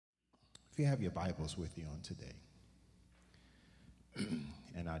If you have your Bibles with you on today,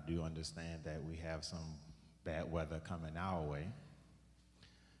 and I do understand that we have some bad weather coming our way,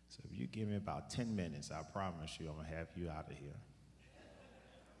 so if you give me about 10 minutes, I promise you I'm going to have you out of here.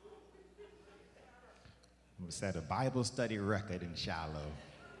 I'm going to set a Bible study record in Shiloh.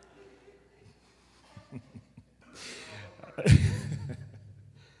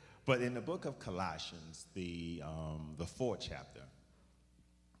 But in the book of Colossians, the fourth chapter,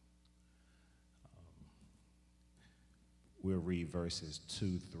 we'll read verses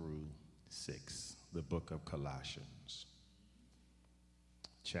 2 through 6, the book of Colossians,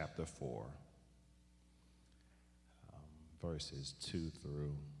 chapter 4, verses 2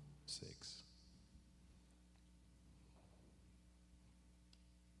 through 6.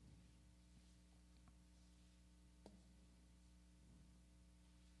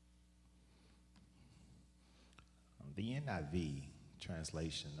 The NIV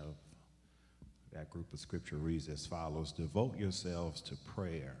translation of that group of scripture reads as follows: devote yourselves to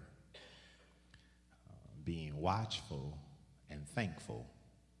prayer, being watchful and thankful.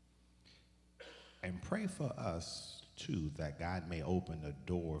 And pray for us, too, that God may open the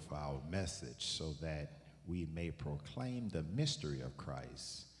door for our message so that we may proclaim the mystery of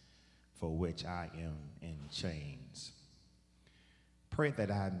Christ, for which I am in chains. Pray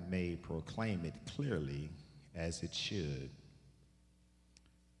that I may proclaim it clearly as it should.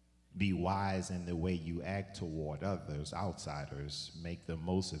 Be wise in the way you act toward others, outsiders. Make the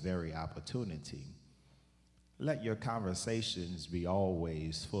most of every opportunity. Let your conversations be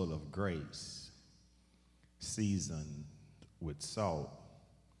always full of grace, seasoned with salt,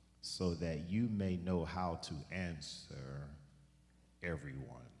 so that you may know how to answer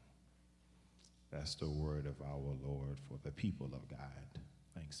everyone. That's the word of our Lord for the people of God.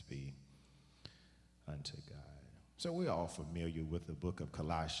 Thanks be unto God. So we're all familiar with the book of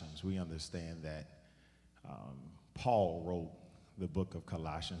Colossians. We understand that Paul wrote the book of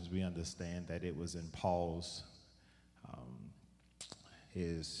Colossians. We understand that it was in Paul's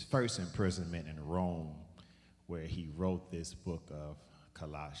his first imprisonment in Rome where he wrote this book of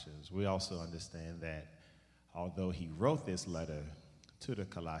Colossians. We also understand that although he wrote this letter to the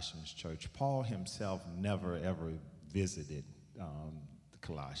Colossians church, Paul himself never ever visited the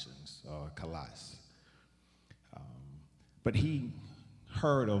Colossians or Colossus. But he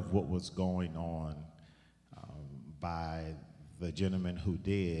heard of what was going on by the gentleman who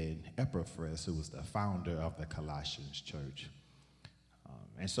did, Epaphras, who was the founder of the Colossians church.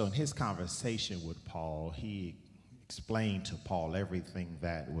 And so in his conversation with Paul, he explained to Paul everything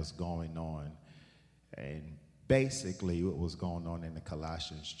that was going on. And basically what was going on in the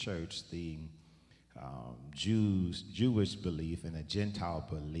Colossians church, the Jewish belief and the Gentile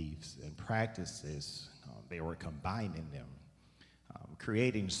beliefs and practices, they were combining them,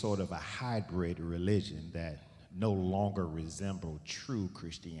 creating sort of a hybrid religion that no longer resembled true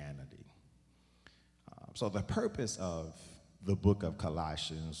Christianity. So the purpose of the book of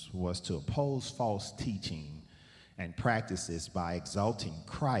Colossians was to oppose false teaching and practices by exalting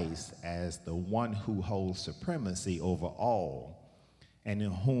Christ as the one who holds supremacy over all and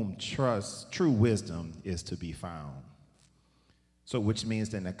in whom true wisdom is to be found. So which means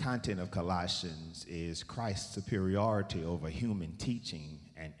that the content of Colossians is Christ's superiority over human teaching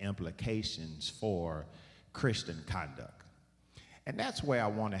and implications for Christian conduct. And that's where I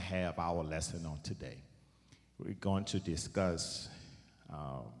want to have our lesson on today. We're going to discuss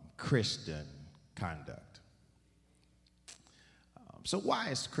Christian conduct. So why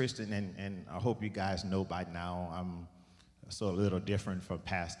is Christian, and I hope you guys know by now, I'm so a little different from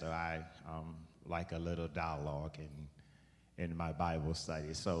Pastor. I like a little dialogue in my Bible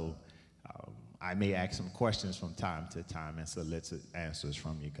study. So I may ask some questions from time to time and solicit answers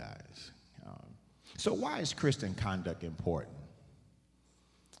from you guys. So why is Christian conduct important?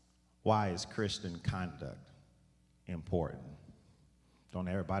 Why is Christian conduct important? Don't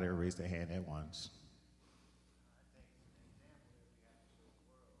everybody raise their hand at once.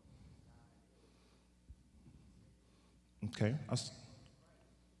 Okay.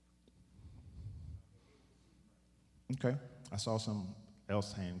 Okay. I saw some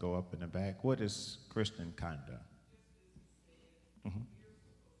else hand go up in the back. What is Christian conduct? Mm-hmm.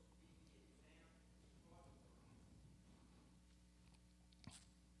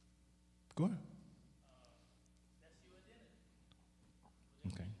 Go ahead.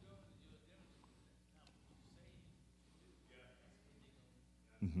 Okay.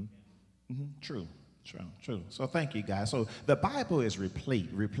 Mm-hmm. Mm-hmm. True. So thank you, guys. So the Bible is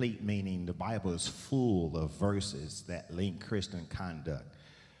replete meaning the Bible is full of verses that link Christian conduct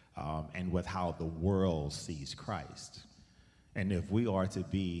and with how the world sees Christ. And if we are to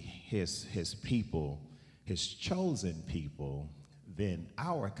be his people, his chosen people, then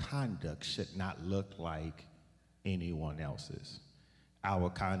our conduct should not look like anyone else's. Our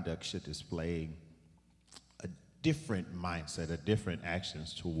conduct should display a different mindset, a different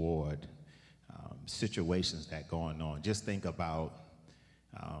actions toward situations that going on. Just think about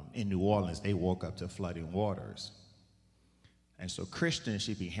in New Orleans, they woke up to flooding waters. And so Christians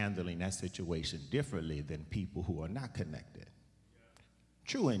should be handling that situation differently than people who are not connected.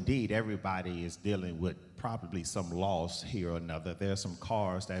 True indeed, everybody is dealing with probably some loss here or another. There are some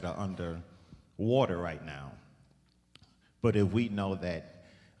cars that are under water right now. But if we know that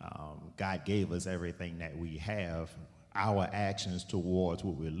God gave us everything that we have, our actions towards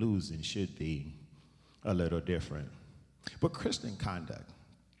what we're losing should be a little different. But Christian conduct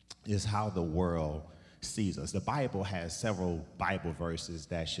is how the world sees us. The Bible has several Bible verses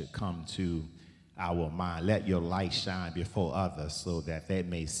that should come to our mind. Let your light shine before others so that they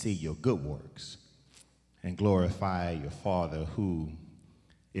may see your good works and glorify your Father who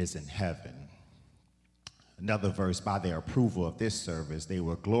is in heaven. Another verse, by their approval of this service, they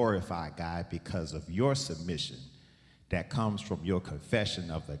will glorify God because of your submission that comes from your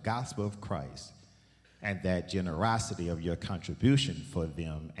confession of the gospel of Christ and that generosity of your contribution for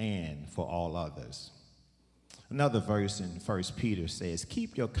them and for all others. Another verse in 1 Peter says,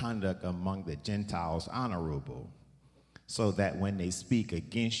 keep your conduct among the Gentiles honorable, so that when they speak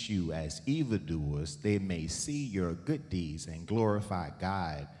against you as evildoers, they may see your good deeds and glorify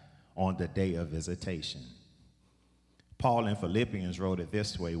God on the day of visitation. Paul in Philippians wrote it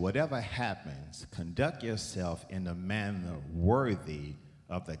this way, whatever happens, conduct yourself in a manner worthy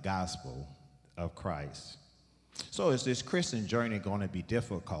of the gospel of Christ. So is this Christian journey going to be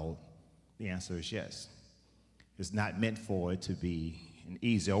difficult? The answer is yes. It's not meant for it to be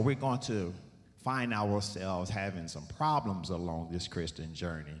easy. Or we're going to find ourselves having some problems along this Christian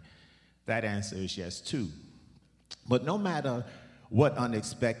journey. That answer is yes, too. But no matter what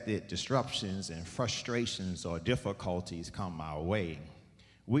unexpected disruptions and frustrations or difficulties come our way,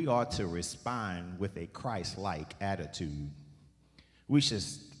 we ought to respond with a Christ-like attitude. We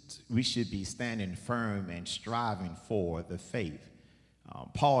should be standing firm and striving for the faith.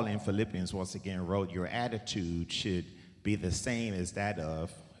 Paul in Philippians once again wrote, your attitude should be the same as that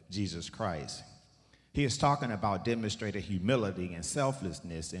of Jesus Christ. He is talking about demonstrated humility and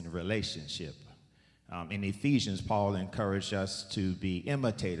selflessness in relationship. In Ephesians, Paul encouraged us to be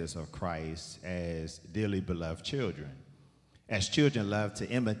imitators of Christ as dearly beloved children. As children love to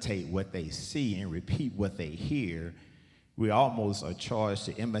imitate what they see and repeat what they hear, we almost are charged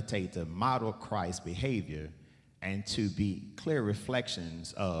to imitate the model Christ's behavior and to be clear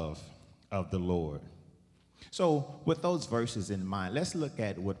reflections of the Lord. So with those verses in mind, let's look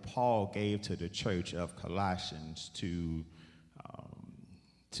at what Paul gave to the church of Colossians to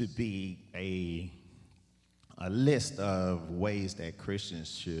be a list of ways that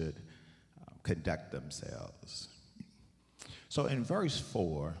Christians should conduct themselves. So in verse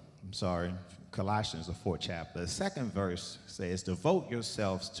 4, Colossians, the 4th chapter, the 2nd verse says, devote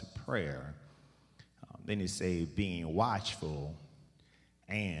yourselves to prayer. Then it says, being watchful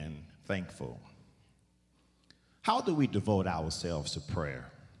and thankful. How do we devote ourselves to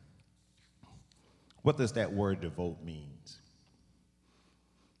prayer? What does that word devote mean?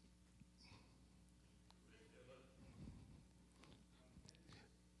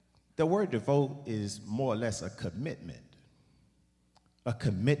 The word devote is more or less a commitment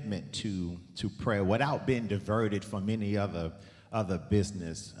to prayer without being diverted from any other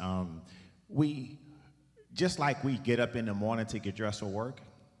business. Just like we get up in the morning to get dressed for work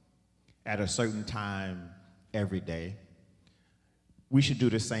at a certain time every day, we should do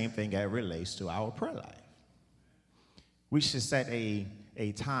the same thing as it relates to our prayer life. We should set a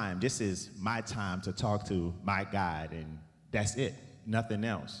time. This is my time to talk to my God, and that's it, nothing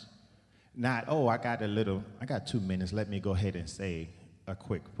else. Not, I got 2 minutes, let me go ahead and say a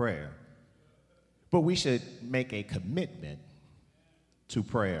quick prayer. But we should make a commitment to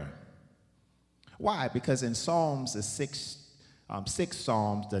prayer. Why? Because in Psalms, the sixth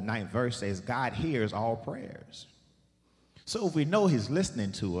Psalms, the 9th verse says, God hears all prayers. So if we know he's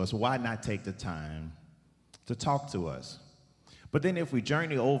listening to us, why not take the time to talk to us? But then if we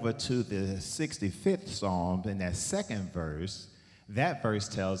journey over to the 65th Psalm, in that 2nd verse, that verse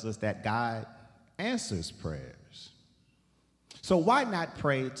tells us that God answers prayers. So why not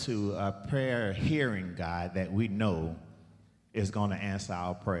pray to a prayer-hearing God that we know is going to answer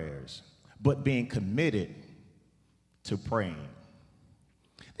our prayers, but being committed to praying?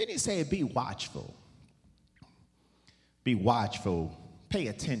 Then he said, be watchful. Be watchful. Pay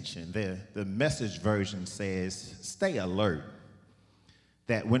attention. The Message version says, stay alert.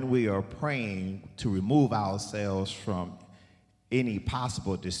 that when we are praying to remove ourselves from any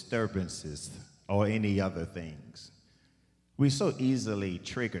possible disturbances or any other things, we're so easily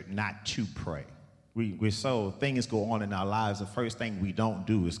triggered not to pray. We're so, things go on in our lives, the first thing we don't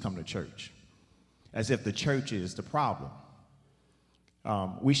do is come to church, as if the church is the problem.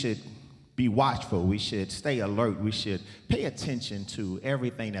 We should be watchful. We should stay alert. We should pay attention to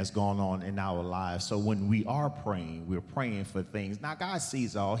everything that's going on in our lives. So when we are praying, we're praying for things. Now, God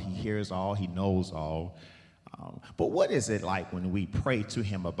sees all. He hears all. He knows all. But what is it like when we pray to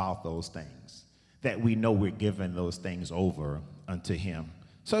him about those things, that we know we're giving those things over unto him?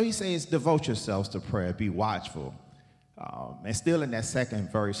 So he says, devote yourselves to prayer. Be watchful. And still in that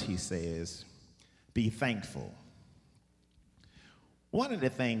second verse, he says, be thankful. One of the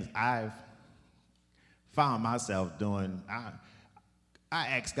things I've found myself doing, I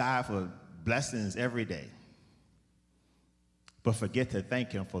ask God for blessings every day, but forget to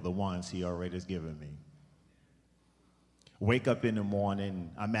thank him for the ones he already has given me. Wake up in the morning,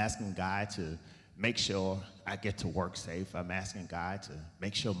 I'm asking God to make sure I get to work safe. I'm asking God to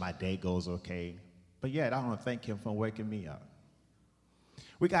make sure my day goes okay, but yet I don't thank him for waking me up.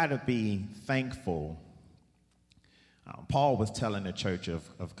 We got to be thankful. Paul was telling the church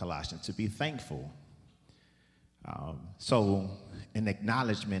of Colossians to be thankful. So in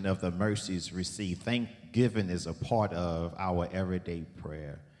acknowledgement of the mercies received, thanksgiving is a part of our everyday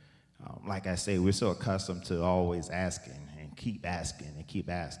prayer. Like I say, we're so accustomed to always asking and keep asking and keep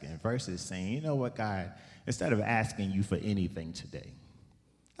asking versus saying, you know what, God, instead of asking you for anything today,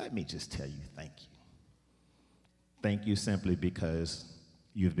 let me just tell you thank you. Thank you simply because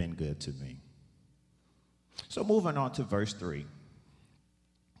you've been good to me. So moving on to verse 3.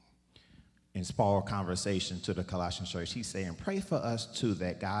 In Paul's conversation to the Colossian church, he's saying, pray for us too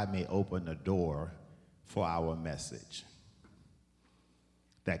that God may open the door for our message.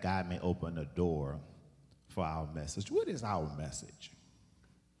 That God may open the door for our message. What is our message?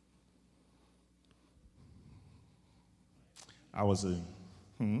 Our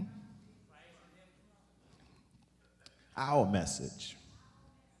message.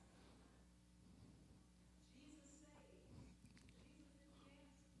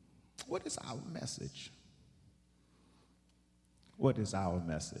 What is our message? What is our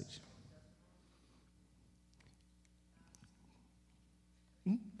message?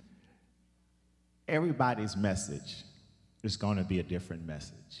 Everybody's message is going to be a different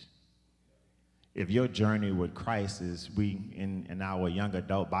message. If your journey with Christ is, in our young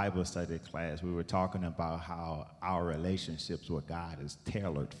adult Bible study class, we were talking about how our relationships with God is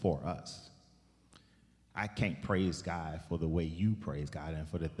tailored for us. I can't praise God for the way you praise God and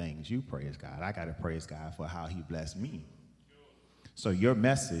for the things you praise God. I got to praise God for how he blessed me. So your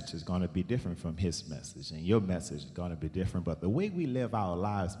message is going to be different from his message, and your message is going to be different. But the way we live our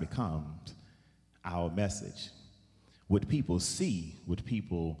lives becomes our message. What people see, what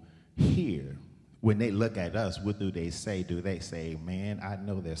people hear, when they look at us, what do they say? Do they say, man, I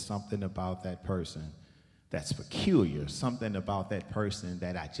know there's something about that person that's peculiar, something about that person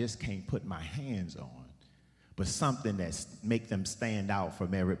that I just can't put my hands on, but something that make them stand out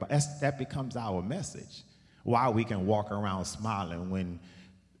from everybody. That becomes our message. Why we can walk around smiling when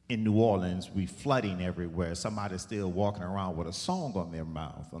in New Orleans we flooding everywhere, somebody's still walking around with a song on their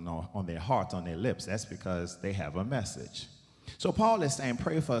mouth, on their heart, on their lips. That's because they have a message. So Paul is saying,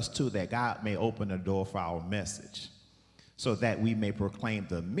 pray for us too that God may open the door for our message so that we may proclaim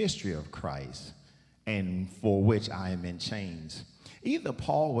the mystery of Christ and for which I am in chains. Either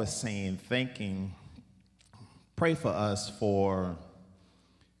Paul was saying, pray for us for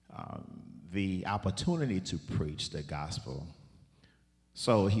the opportunity to preach the gospel.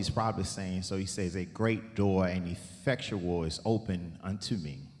 So he's probably saying, so he says, a great door and effectual is open unto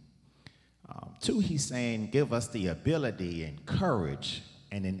me. Two, he's saying, give us the ability and courage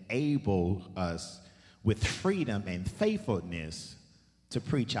and enable us with freedom and faithfulness to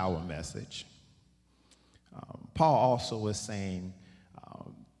preach our message. Paul also is saying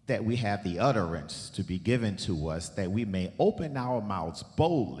that we have the utterance to be given to us that we may open our mouths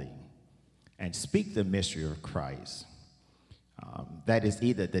boldly and speak the mystery of Christ. That is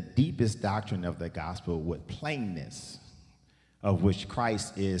either the deepest doctrine of the gospel with plainness, of which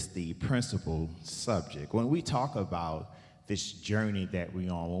Christ is the principal subject. When we talk about this journey that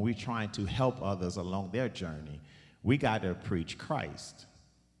we're on, when we're trying to help others along their journey, we got to preach Christ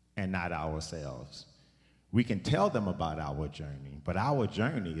and not ourselves. We can tell them about our journey, but our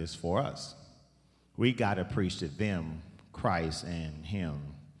journey is for us. We got to preach to them Christ and him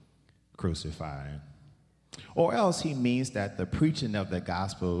crucified. Or else he means that the preaching of the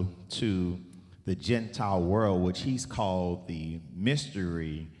gospel to the Gentile world, which he's called the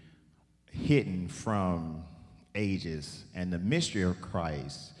mystery hidden from ages, and the mystery of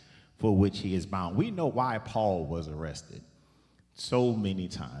Christ for which he is bound. We know why Paul was arrested so many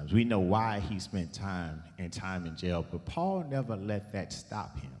times. We know why he spent time in jail, but Paul never let that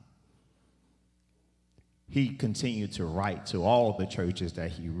stop him. He continued to write to all the churches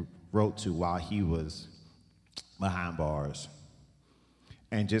that he wrote to while he was behind bars.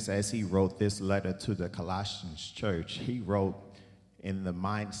 And just as he wrote this letter to the Colossians church, he wrote in the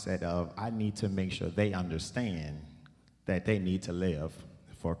mindset of, I need to make sure they understand that they need to live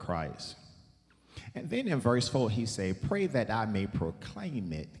for Christ. And then in verse 4, he said, pray that I may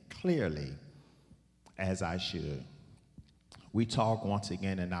proclaim it clearly as I should. We talk once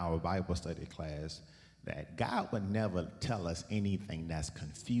again in our Bible study class that God would never tell us anything that's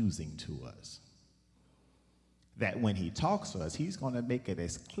confusing to us. That when he talks to us, he's going to make it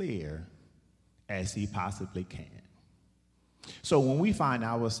as clear as he possibly can. So when we find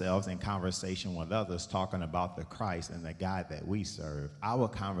ourselves in conversation with others talking about the Christ and the God that we serve, our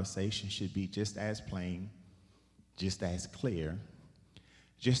conversation should be just as plain, just as clear,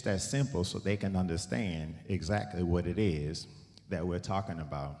 just as simple, so they can understand exactly what it is that we're talking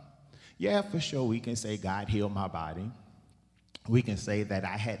about. Yeah, for sure, we can say God healed my body. We can say that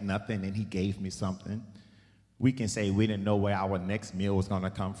I had nothing and he gave me something. We can say we didn't know where our next meal was going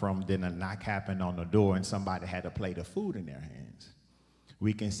to come from, then a knock happened on the door and somebody had a plate of food in their hands.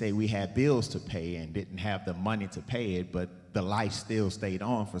 We can say we had bills to pay and didn't have the money to pay it, but the light still stayed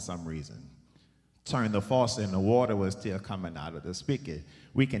on for some reason. Turned the faucet and the water was still coming out of the spigot.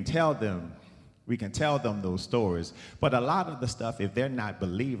 We can tell them those stories, but a lot of the stuff, if they're not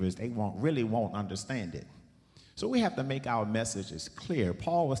believers, they won't understand it. So we have to make our messages clear.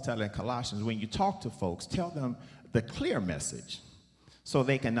 Paul was telling Colossians, when you talk to folks, tell them the clear message so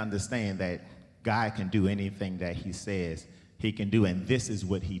they can understand that God can do anything that he says he can do, and this is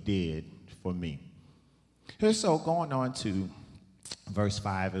what he did for me. So going on to verse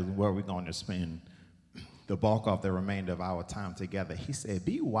 5 is where we're going to spend the bulk of the remainder of our time together. He said,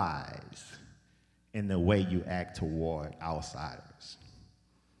 be wise in the way you act toward outsiders.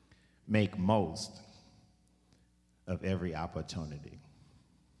 Make most of every opportunity.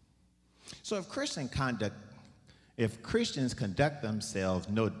 So if Christians conduct themselves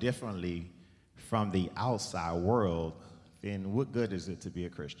no differently from the outside world, then what good is it to be a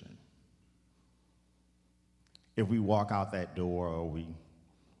Christian? If we walk out that door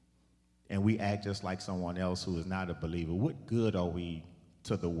and we act just like someone else who is not a believer, what good are we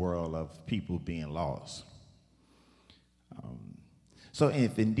to the world of people being lost? So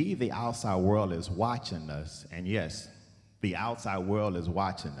if indeed the outside world is watching us, and yes, the outside world is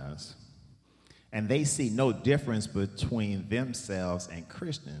watching us, and they see no difference between themselves and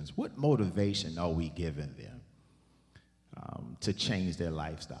Christians, what motivation are we giving them to change their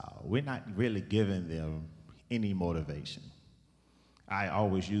lifestyle? We're not really giving them any motivation. I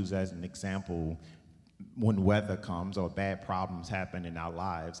always use as an example, when weather comes or bad problems happen in our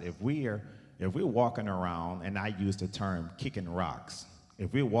lives, if we're walking around, and I use the term kicking rocks,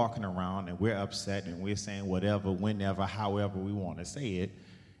 if we're walking around and we're upset and we're saying whatever, whenever, however we want to say it,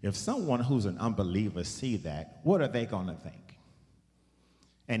 if someone who's an unbeliever see that, what are they going to think?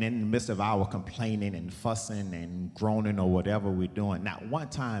 And in the midst of our complaining and fussing and groaning or whatever we're doing, not one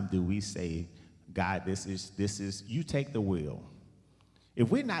time do we say, God, this is, you take the wheel. If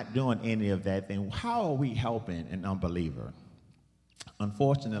we're not doing any of that, then how are we helping an unbeliever?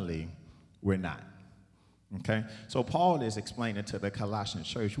 Unfortunately, we're not. Okay? So Paul is explaining to the Colossian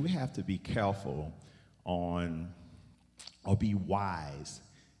church, we have to be careful or be wise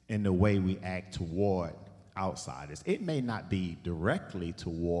in the way we act toward outsiders. It may not be directly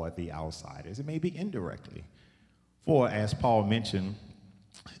toward the outsiders. It may be indirectly. For, as Paul mentioned,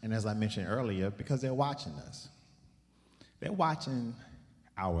 and as I mentioned earlier, because they're watching us. They're watching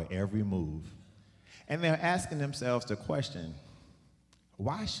our every move. And they're asking themselves the question,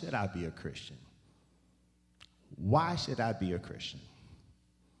 why should I be a Christian? Why should I be a Christian?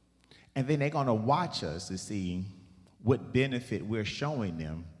 And then they're going to watch us to see what benefit we're showing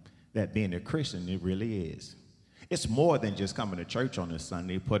them that being a Christian it really is. It's more than just coming to church on a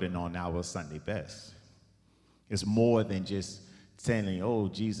Sunday, putting on our Sunday best. It's more than just saying, oh,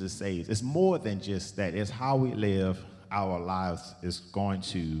 Jesus saves. It's more than just that. It's how we live our lives is going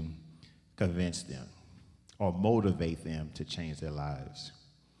to convince them or motivate them to change their lives.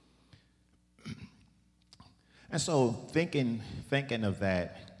 And so thinking of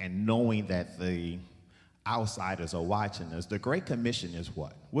that and knowing that the outsiders are watching us, the Great Commission is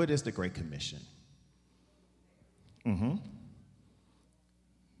what? What is the Great Commission?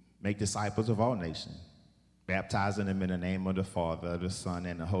 make disciples of all nations, baptizing them in the name of the Father, the Son,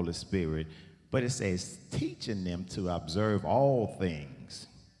 and the Holy Spirit. But it says, teaching them to observe all things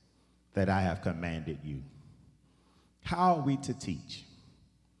that I have commanded you. How are we to teach?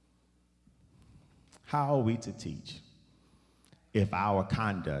 How are we to teach if our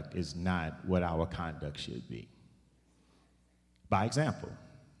conduct is not what our conduct should be? By example.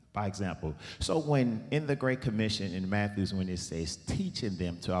 By example. So when in the Great Commission in Matthew, when it says teaching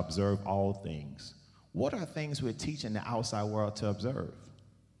them to observe all things, what are things we're teaching the outside world to observe?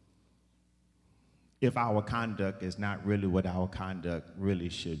 If our conduct is not really what our conduct really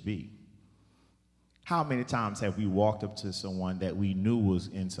should be. How many times have we walked up to someone that we knew was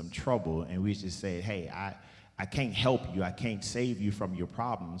in some trouble and we just said, hey, I can't help you, I can't save you from your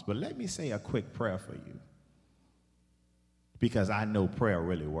problems, but let me say a quick prayer for you. Because I know prayer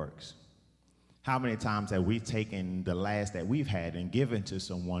really works. How many times have we taken the last that we've had and given to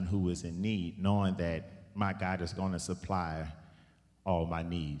someone who is in need, knowing that my God is going to supply all my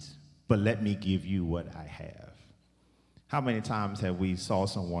needs, but let me give you what I have? How many times have we saw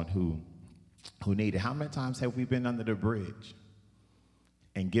someone who needed? How many times have we been under the bridge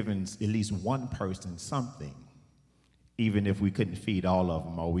and given at least one person something, even if we couldn't feed all of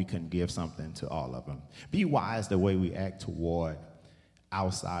them or we couldn't give something to all of them? Be wise the way we act toward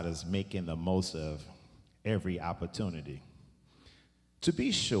outsiders, making the most of every opportunity. To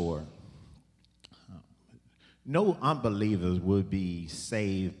be sure, no unbelievers would be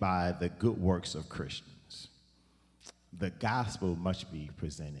saved by the good works of Christians. The gospel must be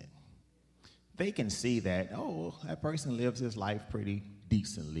presented. They can see that, oh, that person lives his life pretty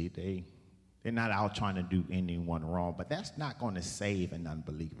decently. They're not out trying to do anyone wrong, but that's not going to save an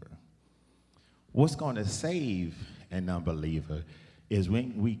unbeliever. What's going to save an unbeliever is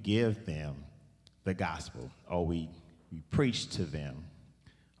when we give them the gospel, or we preach to them,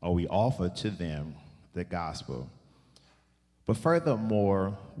 or we offer to them the gospel. But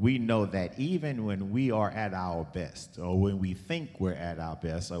furthermore, we know that even when we are at our best, or when we think we're at our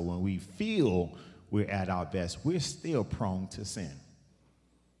best, or when we feel we're at our best, we're still prone to sin.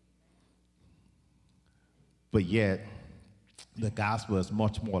 But yet, the gospel is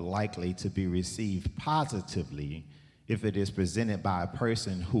much more likely to be received positively if it is presented by a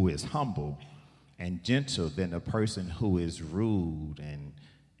person who is humble and gentle than a person who is rude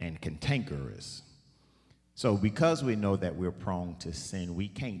and cantankerous. So because we know that we're prone to sin, we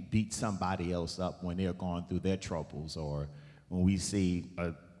can't beat somebody else up when they're going through their troubles, or when we see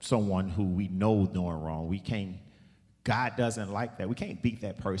someone who we know doing wrong. God doesn't like that. We can't beat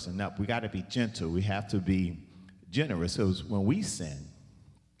that person up. We got to be gentle. We have to be generous. So when we sin,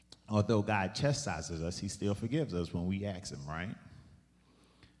 although God chastises us, he still forgives us when we ask him, right?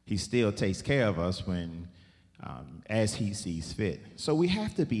 He still takes care of us when, as he sees fit. So we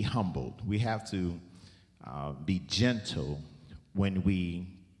have to be humbled. We have to be gentle when we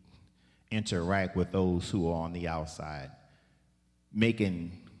interact with those who are on the outside,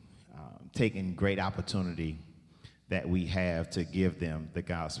 taking great opportunity that we have to give them the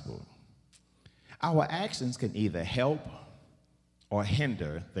gospel. Our actions can either help or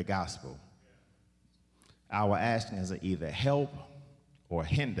hinder the gospel. Our actions are either help or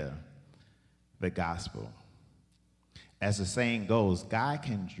hinder the gospel. As the saying goes, God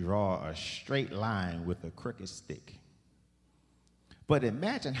can draw a straight line with a crooked stick. But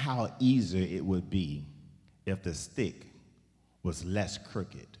imagine how easier it would be if the stick was less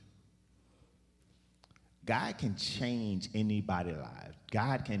crooked. God can change anybody's life.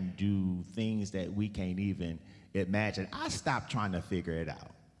 God can do things that we can't even imagine. I stopped trying to figure it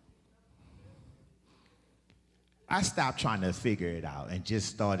out. I stopped trying to figure it out and just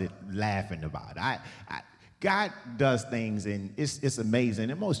started laughing about it. God does things, and it's amazing.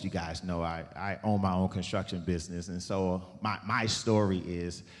 And most of you guys know I own my own construction business, and so my story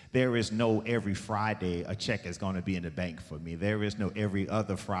is there is no every Friday a check is going to be in the bank for me. There is no every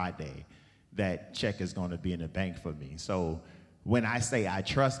other Friday that check is going to be in the bank for me. So when I say I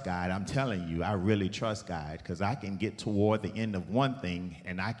trust God, I'm telling you I really trust God, because I can get toward the end of one thing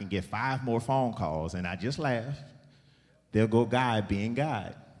and I can get 5 more phone calls, and I just laugh. There go God being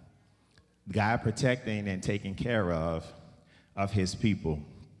God. God protecting and taking care of his people.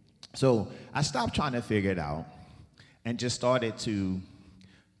 So I stopped trying to figure it out and just started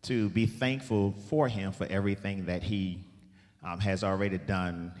to be thankful for him for everything that he has already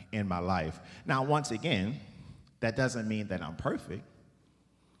done in my life. Now, once again, that doesn't mean that I'm perfect.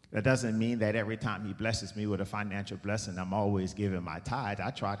 That doesn't mean that every time he blesses me with a financial blessing, I'm always giving my tithe.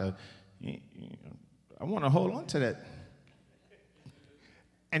 I want to hold on to that.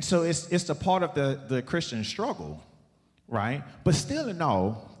 And so it's a part of the Christian struggle, right? But still in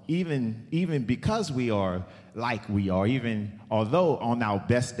all, even because we are like we are, even although on our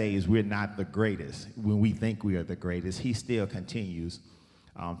best days we're not the greatest, when we think we are the greatest, he still continues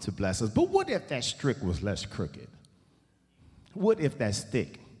to bless us. But what if that strick was less crooked? What if that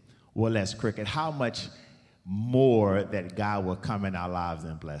stick were less crooked? How much more that God will come in our lives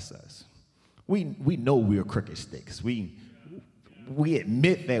and bless us? We know we're crooked sticks. We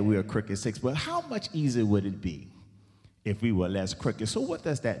admit that we're crooked sticks, but how much easier would it be if we were less crooked? So what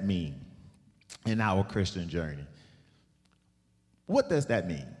does that mean in our Christian journey? What does that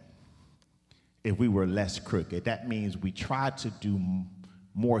mean if we were less crooked? That means we try to do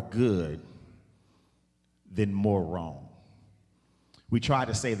more good than more wrong. We try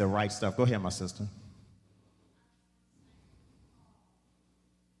to say the right stuff. Go ahead, my sister.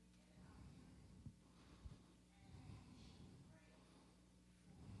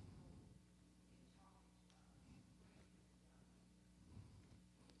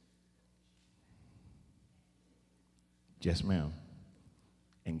 Yes, ma'am.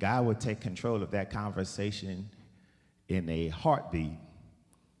 And God will take control of that conversation in a heartbeat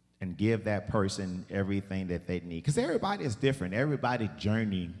and give that person everything that they need. Because everybody is different. Everybody's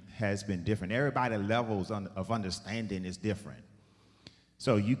journey has been different. Everybody's levels of understanding is different.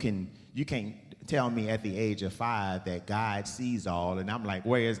 So you can't tell me at the age of 5 that God sees all, and I'm like,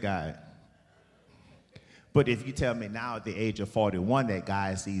 where is God? But if you tell me now at the age of 41 that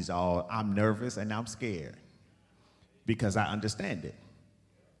God sees all, I'm nervous and I'm scared because I understand it.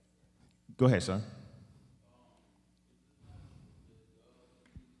 Go ahead, son.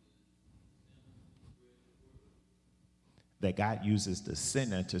 That God uses the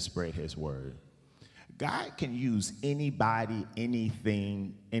sinner to spread his word. God can use anybody,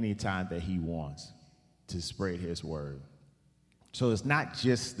 anything, anytime that he wants to spread his word. So it's not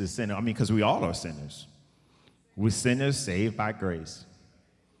just the sinner. I mean, because we all are sinners. We're sinners saved by grace.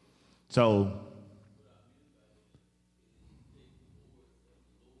 So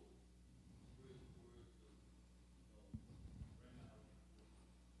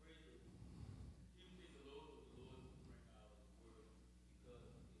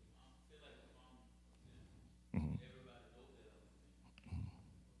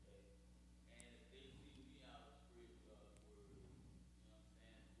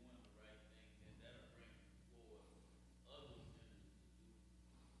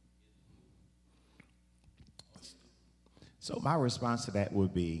So my response to that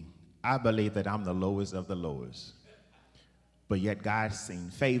would be, I believe that I'm the lowest of the lowest, but yet God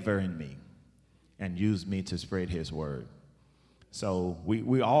seen favor in me and used me to spread his word. So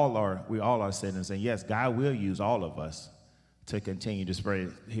we all are sinners, and yes, God will use all of us to continue to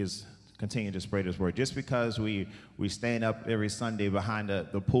spread his word. Just because we stand up every Sunday behind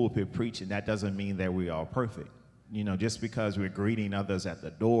the pulpit preaching, that doesn't mean that we are perfect. You know, just because we're greeting others at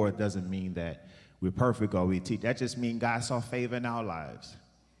the door doesn't mean that we're perfect or we teach. That just means God saw favor in our lives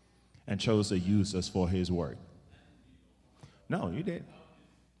and chose to use us for his work. No, you didn't.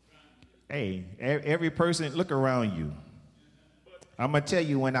 Hey, every person, look around you. I'm going to tell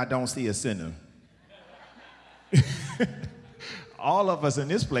you when I don't see a sinner. All of us in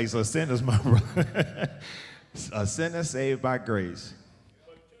this place are sinners, my brother. A sinner saved by grace.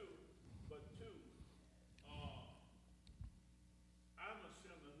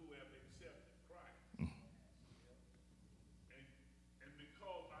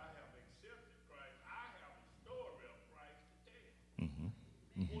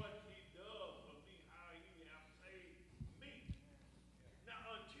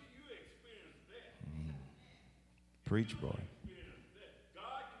 Preach, boy.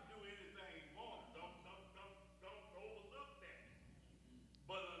 God can do anything he wants. Don't overlook that.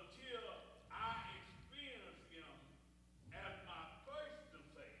 But until I experience him as my personal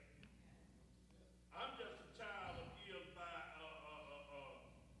Savior, I'm just a child of his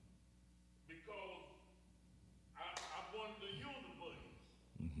because I'm one of the universe.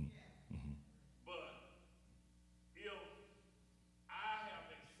 But if I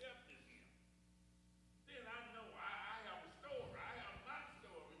have accepted him, then I know I have a story. I have my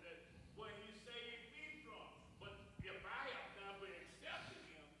story that where he saved me from. But if I have never accepted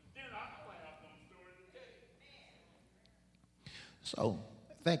him, then I don't have no story to tell. So,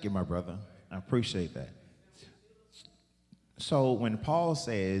 thank you, my brother. I appreciate that. So, when Paul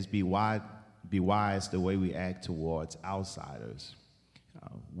says, be wise the way we act towards outsiders,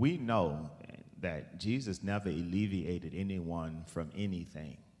 we know that Jesus never alleviated anyone from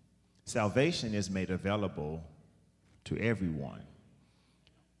anything. Salvation is made available to everyone,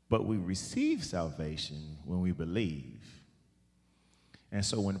 but we receive salvation when we believe. And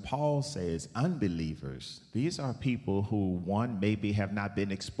so when Paul says unbelievers, these are people who, one, maybe have not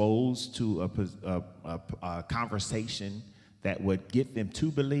been exposed to a conversation that would get them to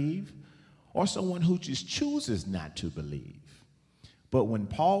believe, or someone who just chooses not to believe. But when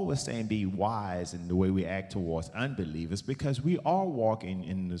Paul was saying be wise in the way we act towards unbelievers, because we are walking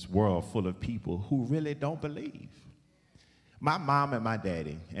in this world full of people who really don't believe. My mom and my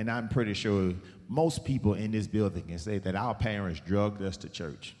daddy, and I'm pretty sure most people in this building can say that our parents drugged us to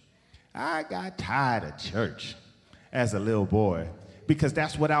church. I got tired of church as a little boy because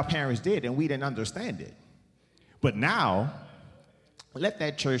that's what our parents did, and we didn't understand it. But now, let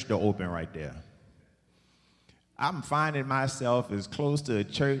that church door open right there. I'm finding myself as close to a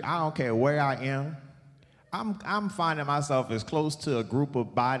church. I don't care where I am. I'm finding myself as close to a group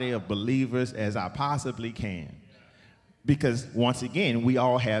of body of believers as I possibly can. Because once again, we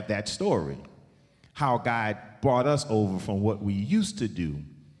all have that story. How God brought us over from what we used to do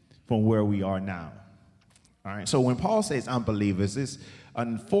from where we are now. All right. So when Paul says unbelievers, it's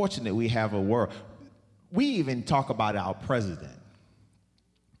unfortunate we have a world. We even talk about our president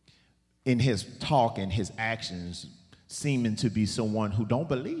in his talk and his actions seeming to be someone who don't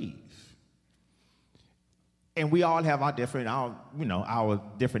believe. And we all have our different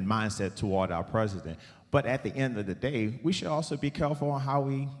mindset toward our president. But at the end of the day, we should also be careful on how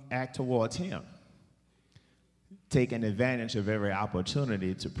we act towards him. Taking advantage of every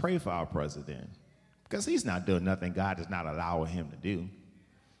opportunity to pray for our president. Because he's not doing nothing God is not allowing him to do.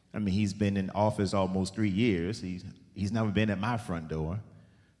 I mean, he's been in office almost 3 years. He's never been at my front door.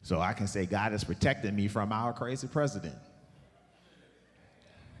 So I can say God is protecting me from our crazy president.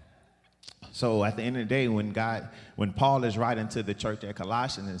 So at the end of the day, when Paul is writing to the church at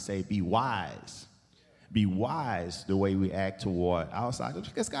Colossians and say, be wise the way we act toward outsiders,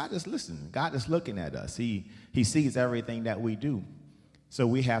 because God is listening. God is looking at us. He sees everything that we do. So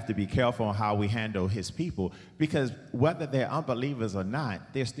we have to be careful on how we handle his people, because whether they're unbelievers or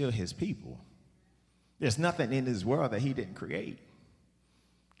not, they're still his people. There's nothing in this world that he didn't create.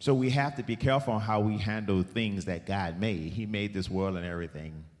 So we have to be careful on how we handle things that God made. He made this world and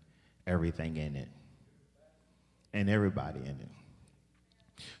everything in it, and everybody in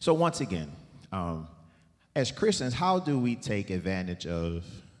it. So once again, as Christians, how do we take advantage of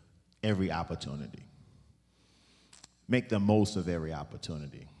every opportunity? Make the most of every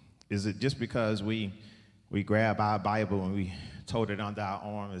opportunity. Is it just because we grab our Bible and we tote it under our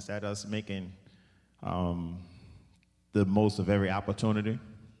arm? Is that us making the most of every opportunity?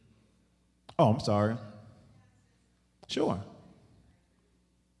 Oh, I'm sorry. Sure.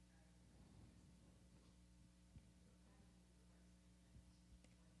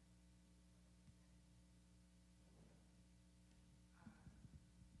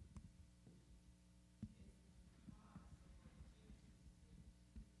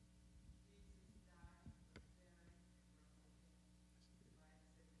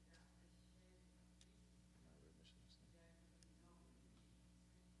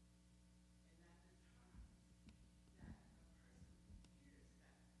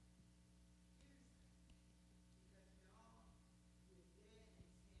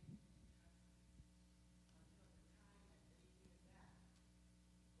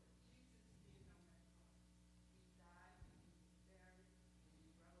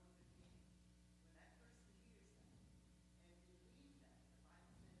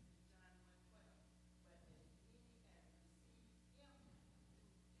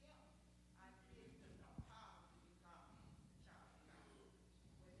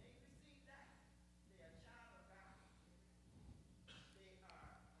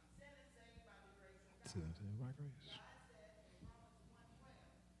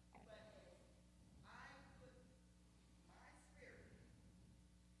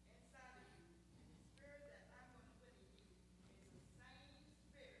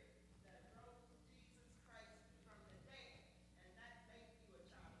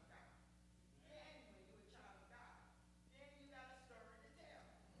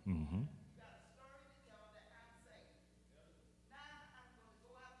 Mm-hmm.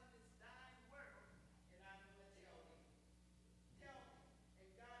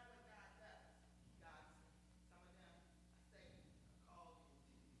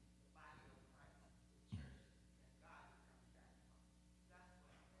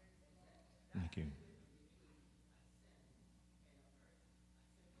 Thank you.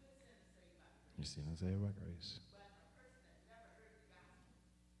 You see, I say about grace.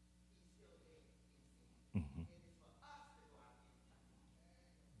 Mm-hmm.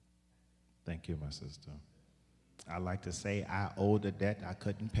 Thank you, my sister. I like to say I owed a debt I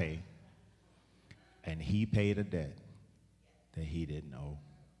couldn't pay, and he paid a debt that he didn't owe.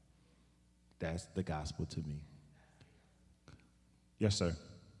 That's the gospel to me. Yes, sir.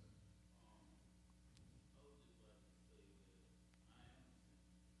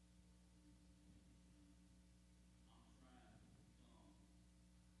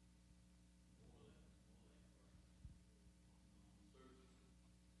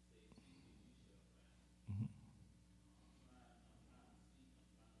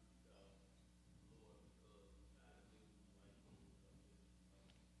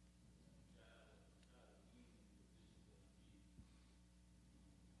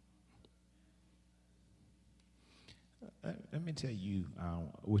 Let me tell you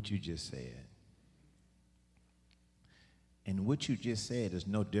what you just said. And what you just said is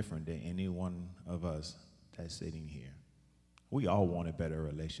no different than any one of us that's sitting here. We all want a better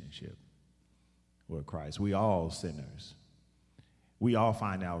relationship with Christ. We all sinners. We all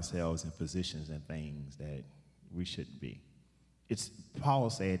find ourselves in positions and things that we shouldn't be. Paul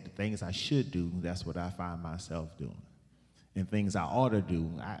said, the things I should do, that's what I find myself doing. And things I ought to do,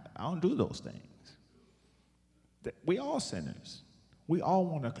 I don't do those things. We all sinners. We all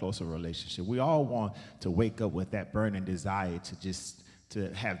want a closer relationship. We all want to wake up with that burning desire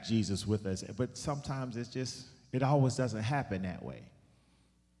to have Jesus with us. But sometimes it always doesn't happen that way,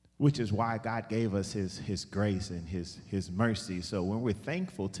 which is why God gave us his grace and his mercy. So when we're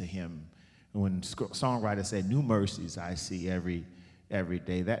thankful to him, when songwriter said, new mercies I see every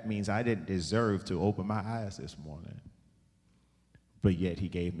day, that means I didn't deserve to open my eyes this morning. But yet he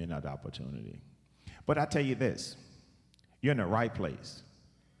gave me another opportunity. But I tell you this, you're in the right place.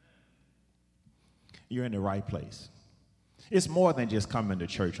 You're in the right place. It's more than just coming to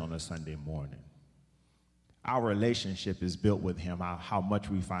church on a Sunday morning. Our relationship is built with him, how much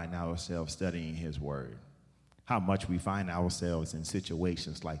we find ourselves studying his word, how much we find ourselves in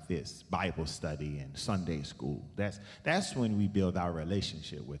situations like this, Bible study and Sunday school. That's when we build our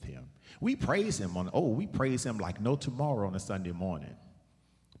relationship with him. We praise him like no tomorrow on a Sunday morning.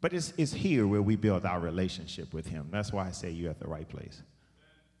 But it's here where we build our relationship with him. That's why I say you're at the right place.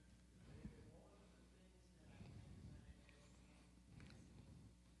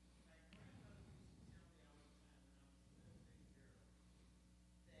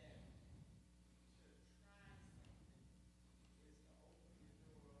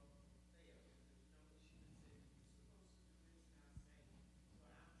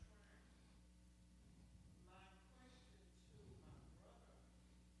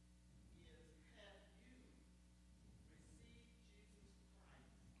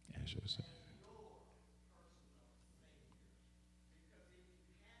 As you say.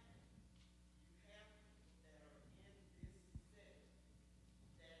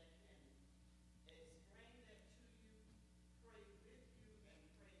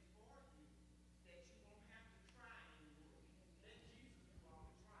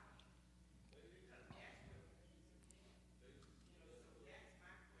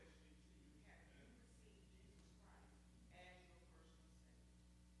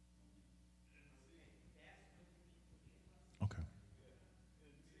 Okay.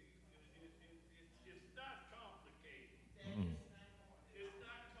 It's not complicated. It's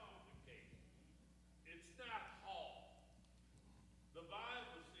not complicated. It's not hard. The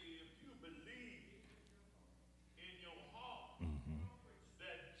Bible says if you believe in your heart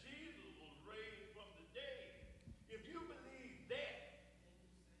that Jesus was raised from the dead, if you believe that,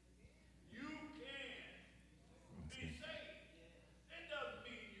 you can be saved. It doesn't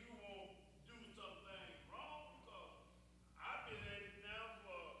mean you won't do something wrong, because I've been at it now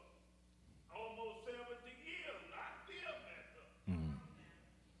for almost 70 years. I still mess up. You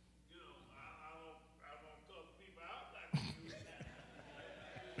know, I don't cuss people out like I used to.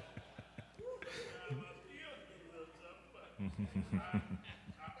 Sometimes I still do a little something, but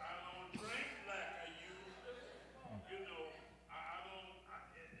I don't drink like I used to. You know,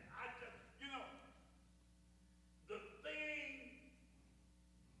 I just, you know, the thing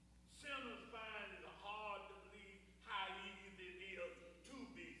sinners find it hard to believe how easy it is to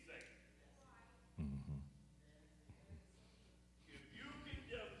be saved. If you can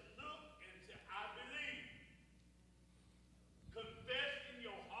just look and say, I believe, confess in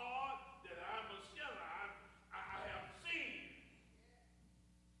your heart that I'm a sinner, I have sinned,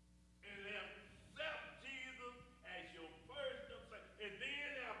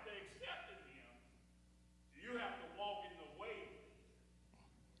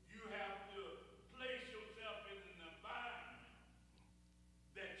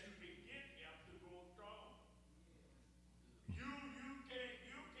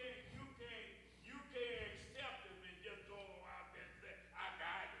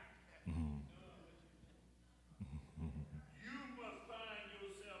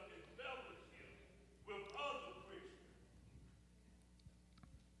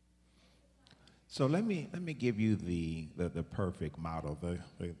 So let me give you the perfect model.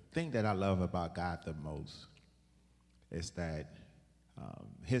 The thing that I love about God the most is that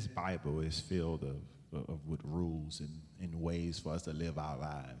his Bible is filled with rules and ways for us to live our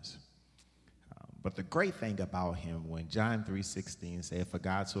lives. But the great thing about him, when John 3:16 said, "For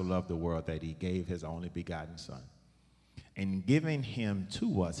God so loved the world that he gave his only begotten son." In giving him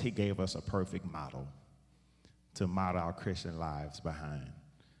to us, he gave us a perfect model to model our Christian lives behind.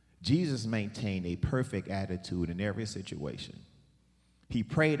 Jesus maintained a perfect attitude in every situation. He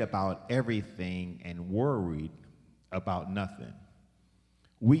prayed about everything and worried about nothing.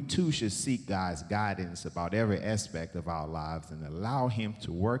 We too should seek God's guidance about every aspect of our lives and allow him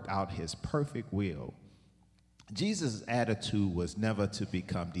to work out his perfect will. Jesus' attitude was never to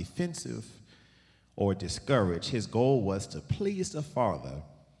become defensive or discouraged. His goal was to please the Father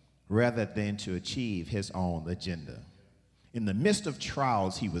rather than to achieve his own agenda. In the midst of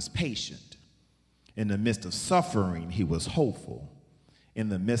trials, he was patient. In the midst of suffering, he was hopeful. In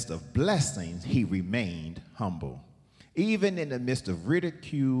the midst of blessings, he remained humble. Even in the midst of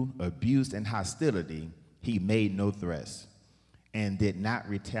ridicule, abuse, and hostility, he made no threats and did not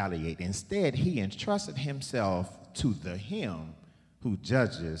retaliate. Instead, he entrusted himself to the him who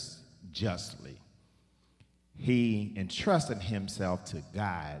judges justly. He entrusted himself to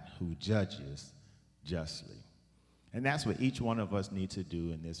God who judges justly. And that's what each one of us need to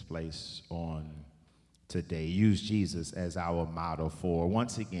do in this place on today. Use Jesus as our model for,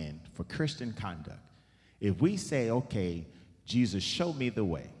 once again, for Christian conduct. If we say, okay, Jesus, show me the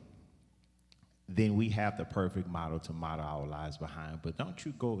way, then we have the perfect model to model our lives behind. But don't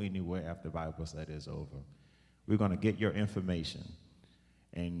you go anywhere after Bible study is over. We're going to get your information,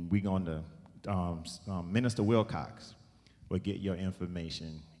 and we're going to, Minister Wilcox will get your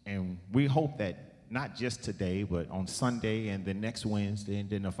information. And we hope that not just today, but on Sunday and then next Wednesday and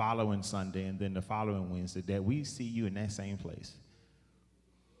then the following Sunday and then the following Wednesday, that we see you in that same place.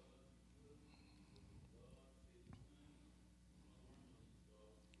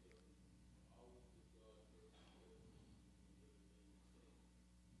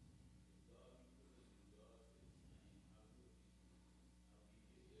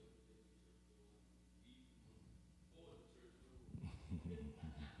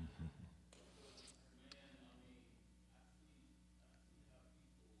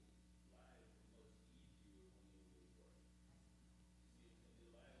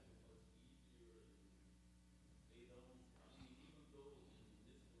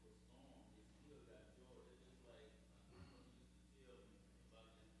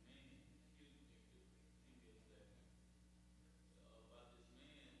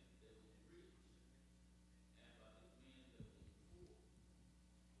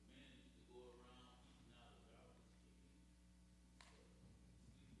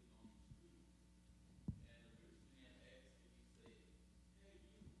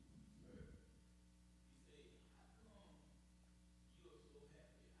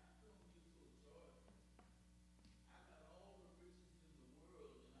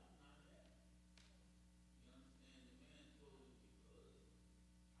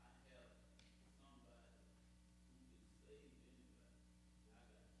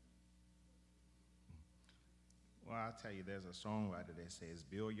 Well, I'll tell you, there's a songwriter that says,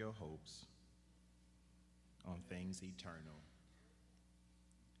 build your hopes on things eternal.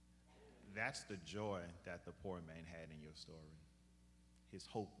 That's the joy that the poor man had in your story. His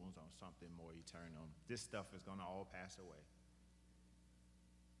hope was on something more eternal. This stuff is going to all pass away.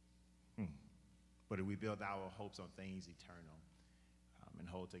 But if we build our hopes on things eternal and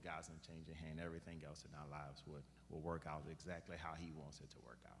hold to God's unchanging hand, everything else in our lives will work out exactly how he wants it to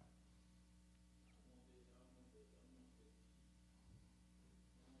work out.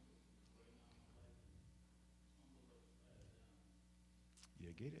 You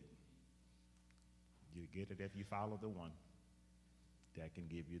get it. You get it if you follow the one that can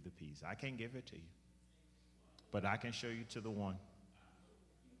give you the peace. I can't give it to you, but I can show you to the one.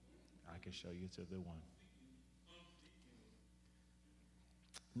 I can show you to the one.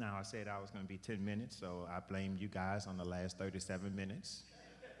 Now, I said I was going to be 10 minutes, so I blame you guys on the last 37 minutes.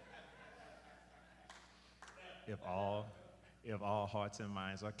 If all hearts and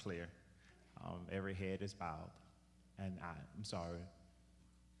minds are clear, every head is bowed, and I'm sorry.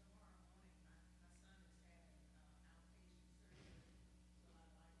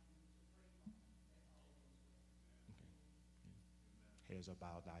 Heads are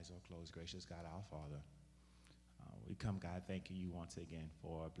bowed, eyes are closed. Gracious God, our Father, we come, God, thanking you once again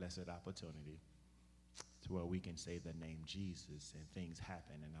for a blessed opportunity to where we can say the name Jesus and things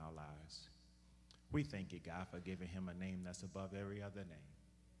happen in our lives. We thank you, God, for giving him a name that's above every other name.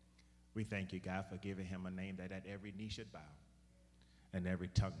 We thank you, God, for giving him a name that at every knee should bow and every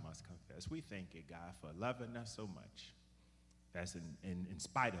tongue must confess. We thank you, God, for loving us so much. That's in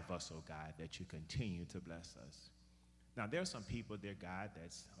spite of us, oh God, that you continue to bless us. Now, there are some people, dear God,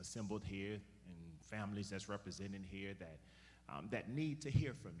 that's assembled here and families that's represented here that need to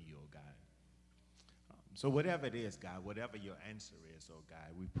hear from you, oh God. So whatever it is, God, whatever your answer is, oh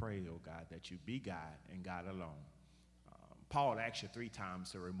God, we pray, oh God, that you be God and God alone. Paul asked you 3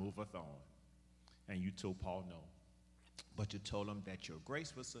 times to remove a thorn, and you told Paul no. But you told him that your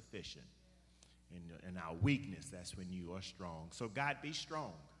grace was sufficient. In our weakness, that's when you are strong. So God, be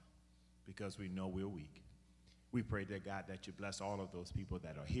strong, because we know we're weak. We pray, dear God, that you bless all of those people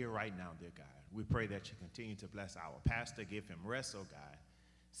that are here right now, dear God. We pray that you continue to bless our pastor, give him rest, oh God.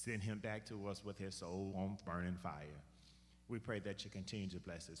 Send him back to us with his soul on burning fire. We pray that you continue to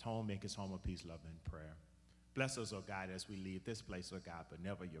bless his home, make his home a peace, love, and prayer. Bless us, oh God, as we leave this place, oh God, but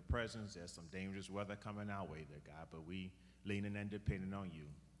never your presence. There's some dangerous weather coming our way, dear God, but we leaning and depending on you,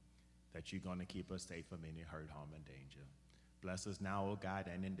 that you're going to keep us safe from any hurt, harm, and danger. Bless us now, oh God,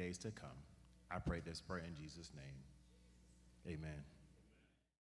 and in days to come. I pray this prayer in Jesus' name. Amen.